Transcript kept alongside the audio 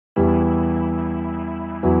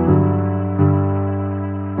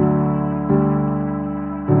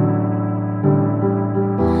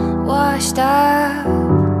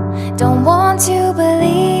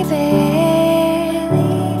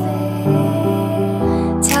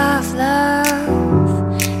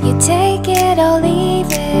it or leave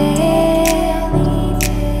it.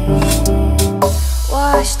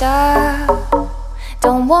 Washed up,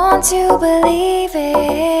 don't want to believe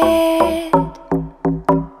it.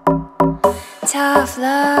 Tough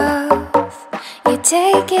love, you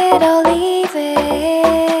take it or leave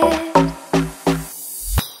it.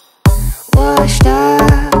 Washed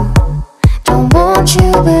up, don't want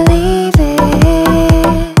you believe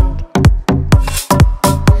it.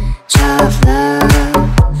 Tough love,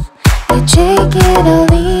 you take it or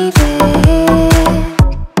leave it.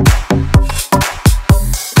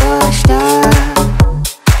 Washed up,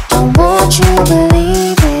 don't want you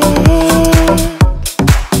believe it.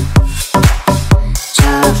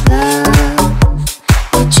 Tough love,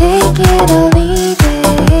 you take it or leave it.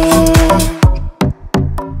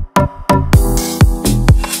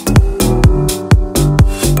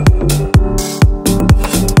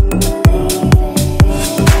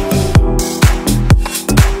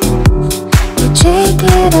 Take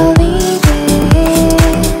it or leave it.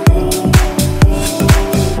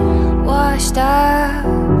 Washed up,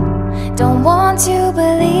 don't want to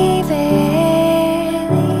believe it.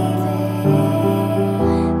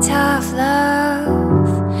 Tough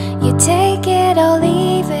love, you take it or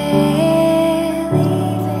leave it.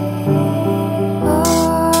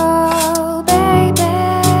 Oh baby,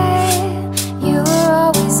 you were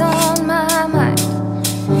always on my mind.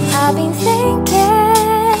 I've been thinking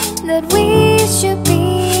that we should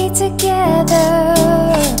be together.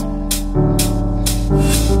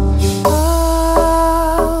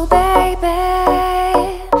 Oh baby,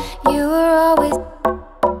 you were always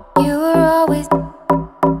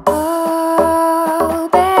oh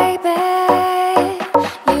baby,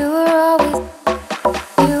 you were always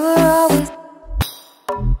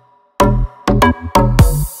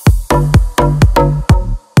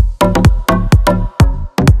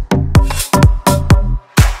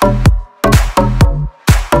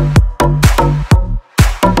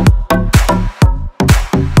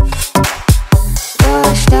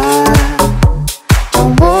washed up,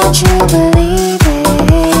 don't want you believe it.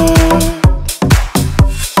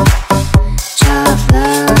 Tough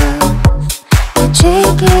love, you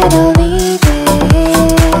take it or leave it.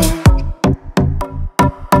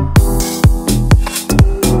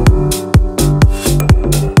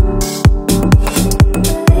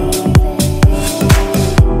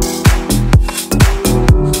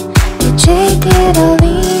 You take it or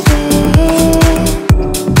leave it.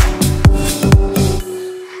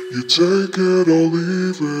 You take it all.